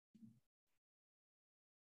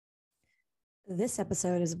This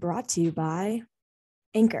episode is brought to you by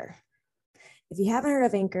Anchor. If you haven't heard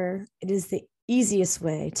of Anchor, it is the easiest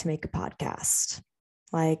way to make a podcast.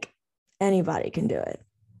 Like anybody can do it.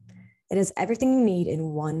 It has everything you need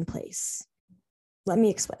in one place. Let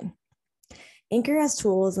me explain. Anchor has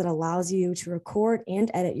tools that allows you to record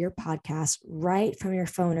and edit your podcast right from your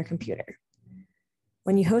phone or computer.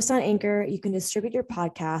 When you host on Anchor, you can distribute your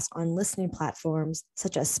podcast on listening platforms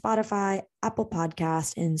such as Spotify, Apple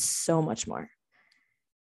Podcasts, and so much more.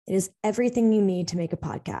 It is everything you need to make a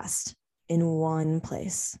podcast in one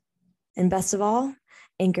place. And best of all,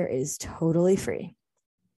 Anchor is totally free.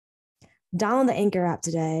 Download the Anchor app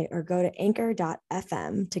today or go to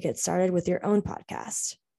anchor.fm to get started with your own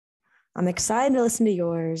podcast. I'm excited to listen to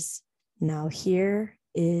yours. Now here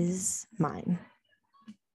is mine.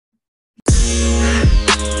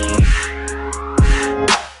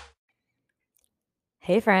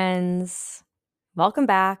 Hey friends, welcome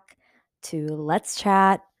back to Let's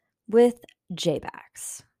Chat with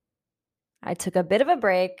JBax. I took a bit of a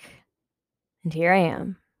break and here I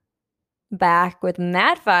am, back with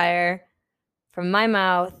mad fire from my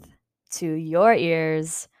mouth to your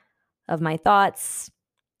ears of my thoughts,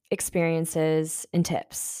 experiences, and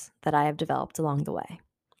tips that I have developed along the way.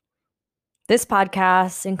 This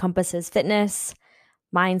podcast encompasses fitness,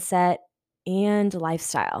 mindset, and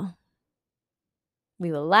lifestyle.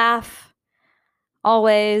 We will laugh,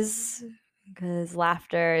 always, because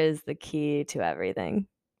laughter is the key to everything.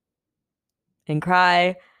 And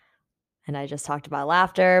cry, and I just talked about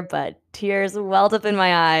laughter, but tears welled up in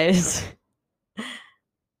my eyes.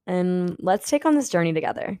 And let's take on this journey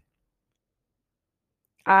together.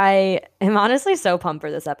 I am honestly so pumped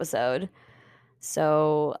for this episode.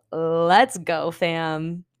 So let's go,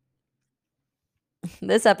 fam.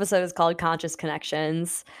 This episode is called Conscious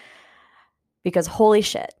Connections because holy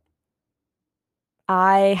shit,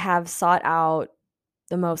 I have sought out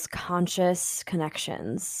the most conscious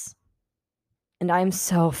connections. And I'm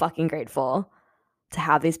so fucking grateful to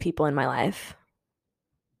have these people in my life.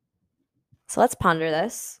 So let's ponder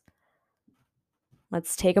this.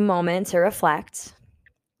 Let's take a moment to reflect.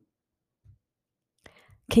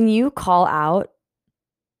 Can you call out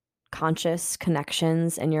conscious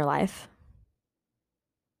connections in your life?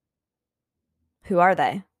 Who are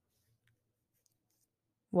they?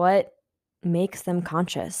 What makes them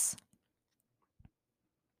conscious?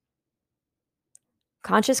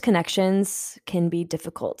 Conscious connections can be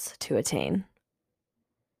difficult to attain,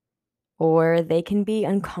 or they can be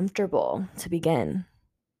uncomfortable to begin.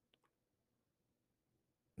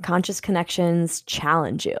 Conscious connections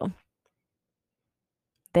challenge you.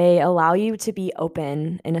 They allow you to be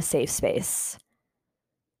open in a safe space,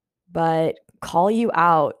 but call you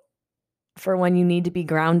out for when you need to be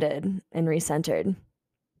grounded and recentered.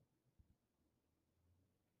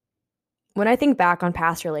 When I think back on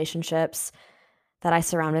past relationships that I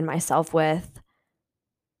surrounded myself with,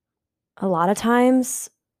 a lot of times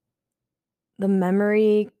the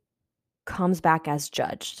memory comes back as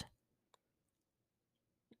judged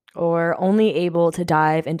or only able to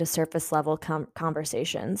dive into surface level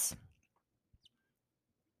conversations.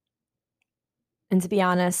 And to be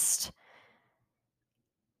honest,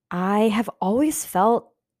 I have always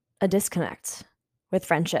felt a disconnect with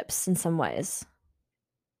friendships in some ways.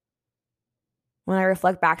 When I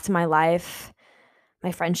reflect back to my life,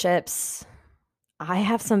 my friendships, I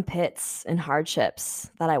have some pits and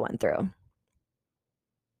hardships that I went through.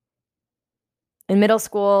 In middle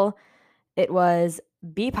school, it was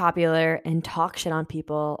be popular and talk shit on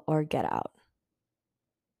people or get out.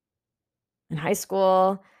 In high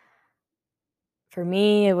school, for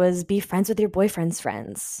me, it was be friends with your boyfriend's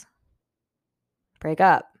friends. Break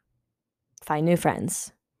up. Find new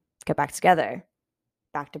friends. Get back together.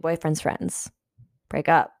 Back to boyfriend's friends. Break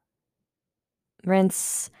up.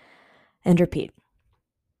 Rinse and repeat.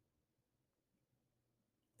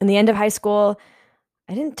 In the end of high school,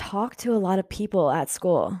 I didn't talk to a lot of people at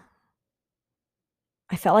school.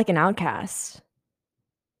 I felt like an outcast.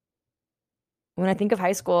 When I think of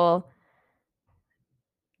high school,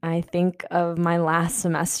 I think of my last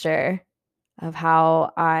semester, of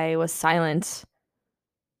how I was silent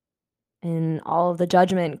and all of the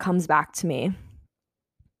judgment comes back to me.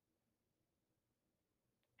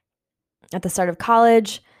 At the start of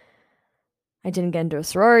college, I didn't get into a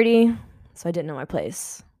sorority, so I didn't know my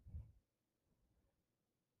place.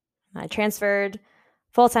 I transferred,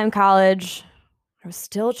 full-time college. I was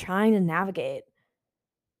still trying to navigate.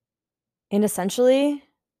 And essentially,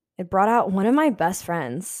 it brought out one of my best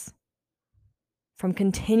friends from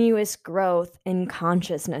continuous growth in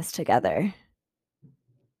consciousness together.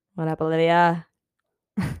 What up, Olivia?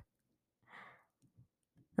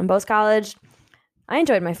 In post-college, I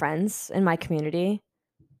enjoyed my friends and my community,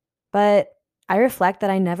 but I reflect that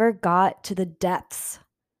I never got to the depths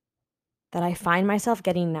that I find myself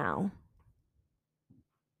getting now.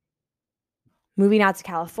 Moving out to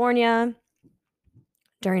California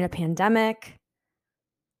during a pandemic,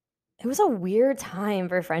 it was a weird time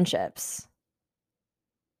for friendships.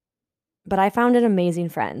 But I found an amazing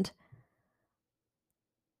friend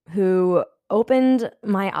who opened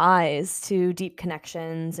my eyes to deep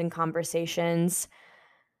connections and conversations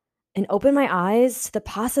and opened my eyes to the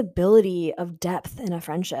possibility of depth in a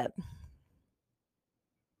friendship.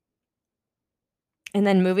 And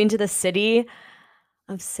then moving to the city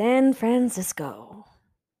of San Francisco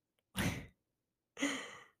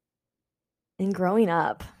and growing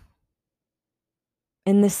up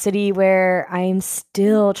in this city where I'm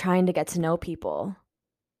still trying to get to know people,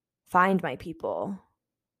 find my people,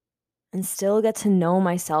 and still get to know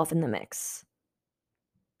myself in the mix.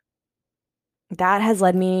 That has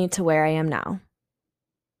led me to where I am now.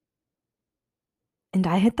 And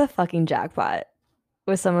I hit the fucking jackpot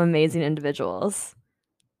with some amazing individuals.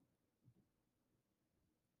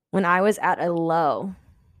 When I was at a low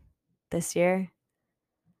this year,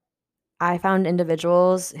 I found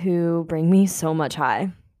individuals who bring me so much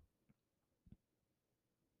high.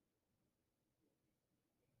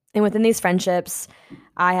 And within these friendships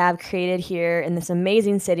I have created here in this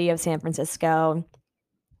amazing city of San Francisco,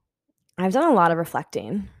 I've done a lot of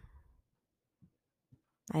reflecting.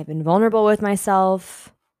 I've been vulnerable with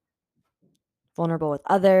myself, vulnerable with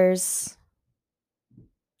others.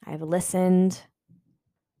 I've listened.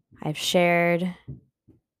 I've shared.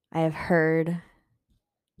 I have heard.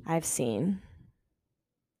 I've seen.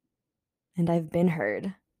 And I've been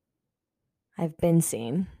heard. I've been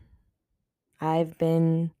seen. I've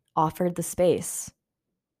been offered the space.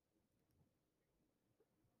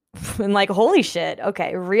 And like, holy shit.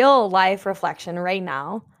 Okay, real life reflection right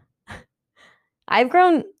now. I've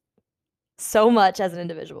grown so much as an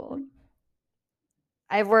individual.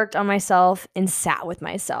 I've worked on myself and sat with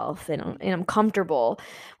myself, and I'm comfortable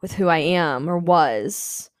with who I am or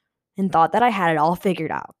was, and thought that I had it all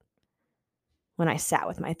figured out when I sat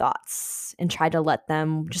with my thoughts and tried to let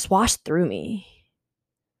them just wash through me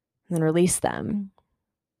and then release them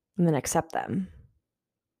and then accept them.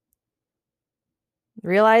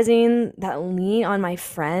 Realizing that lean on my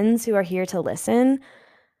friends who are here to listen,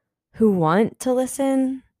 who want to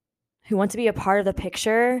listen, who want to be a part of the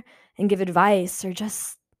picture and give advice or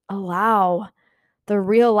just allow the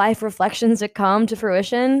real life reflections to come to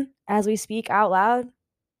fruition as we speak out loud.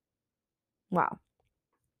 Wow.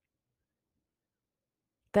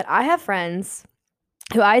 But I have friends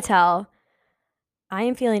who I tell I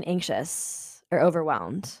am feeling anxious or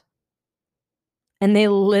overwhelmed. And they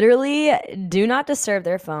literally do not disturb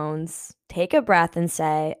their phones, take a breath and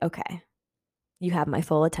say, okay, you have my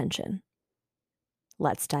full attention.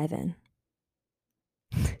 Let's dive in.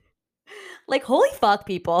 Like, holy fuck,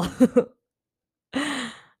 people.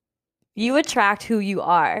 You attract who you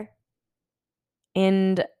are.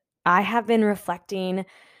 And I have been reflecting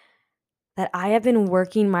that I have been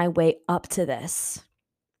working my way up to this.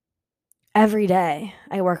 Every day,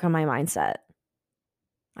 I work on my mindset.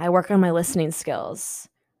 I work on my listening skills.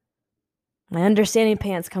 My understanding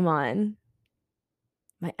pants come on.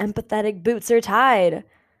 My empathetic boots are tied.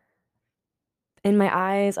 And my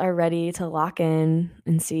eyes are ready to lock in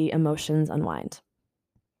and see emotions unwind.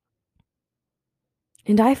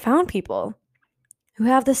 And I found people who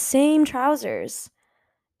have the same trousers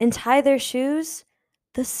and tie their shoes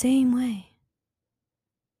the same way.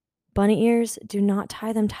 Bunny ears, do not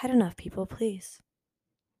tie them tight enough, people, please.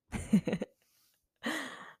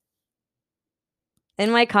 In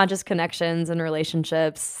my conscious connections and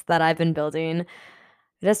relationships that I've been building,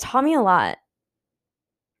 it has taught me a lot.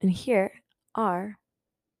 And here are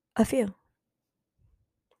a few.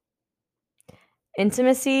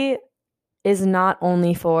 Intimacy is not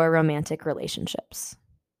only for romantic relationships.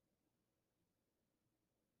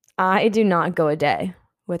 I do not go a day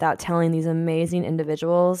without telling these amazing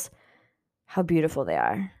individuals how beautiful they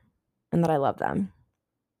are and that I love them.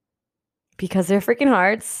 Because their freaking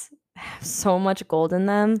hearts have so much gold in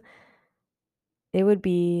them, it would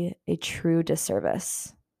be a true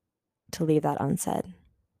disservice to leave that unsaid.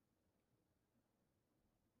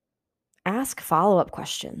 Ask follow-up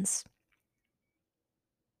questions.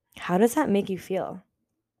 How does that make you feel?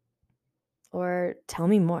 Or tell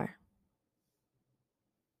me more.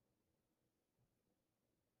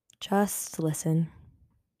 Just listen.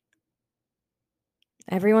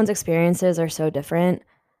 Everyone's experiences are so different.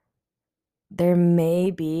 There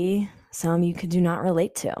may be some you do not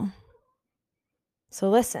relate to. So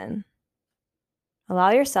listen.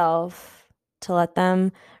 Allow yourself to let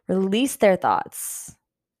them release their thoughts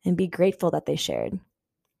and be grateful that they shared,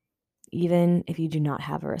 even if you do not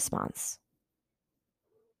have a response.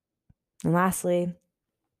 And lastly,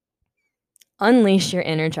 unleash your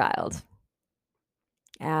inner child.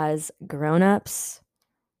 As grown-ups,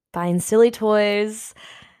 buying silly toys,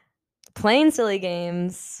 playing silly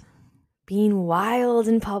games, being wild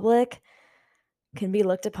in public can be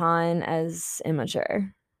looked upon as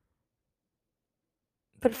immature.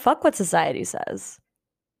 But fuck what society says.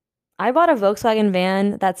 I bought a Volkswagen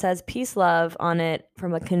van that says peace love on it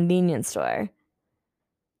from a convenience store.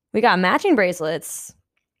 We got matching bracelets.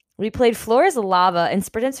 We played Floor Is Lava and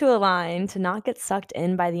sprinted to a line to not get sucked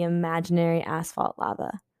in by the imaginary asphalt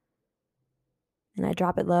lava. And I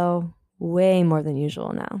drop it low way more than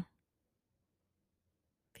usual now.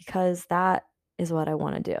 Because that is what I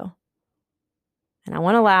want to do. And I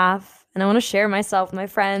want to laugh, and I want to share myself with my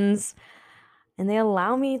friends, and they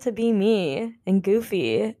allow me to be me and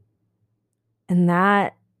goofy. And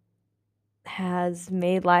that has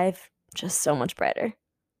made life just so much brighter.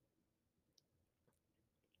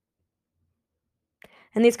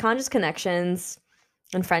 And these conscious connections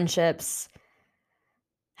and friendships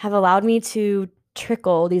have allowed me to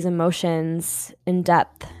trickle these emotions in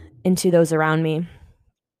depth into those around me.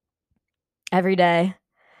 Every day,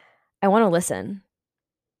 I want to listen.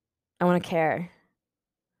 I want to care.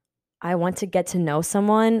 I want to get to know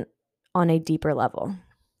someone on a deeper level.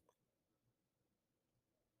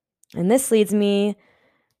 And this leads me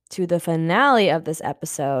to the finale of this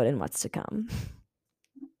episode and what's to come.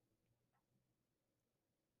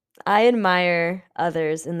 I admire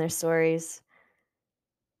others in their stories.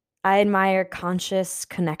 I admire conscious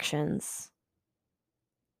connections,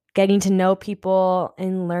 getting to know people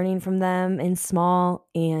and learning from them in small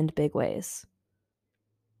and big ways.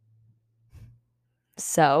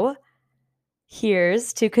 So,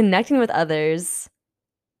 here's to connecting with others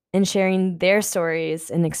and sharing their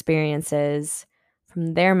stories and experiences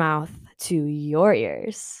from their mouth to your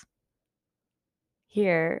ears.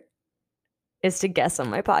 Here is to guest on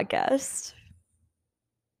my podcast.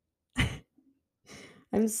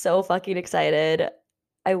 I'm so fucking excited.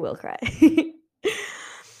 I will cry.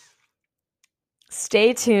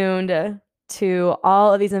 Stay tuned to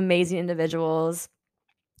all of these amazing individuals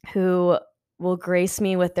who will grace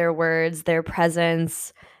me with their words, their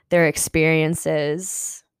presence, their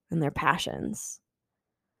experiences, and their passions.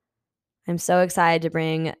 I'm so excited to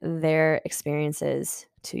bring their experiences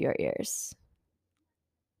to your ears.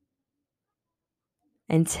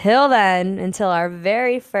 Until then, until our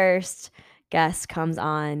very first guest comes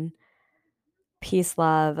on, peace,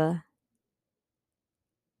 love.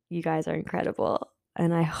 You guys are incredible,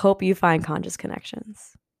 and I hope you find conscious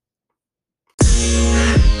connections.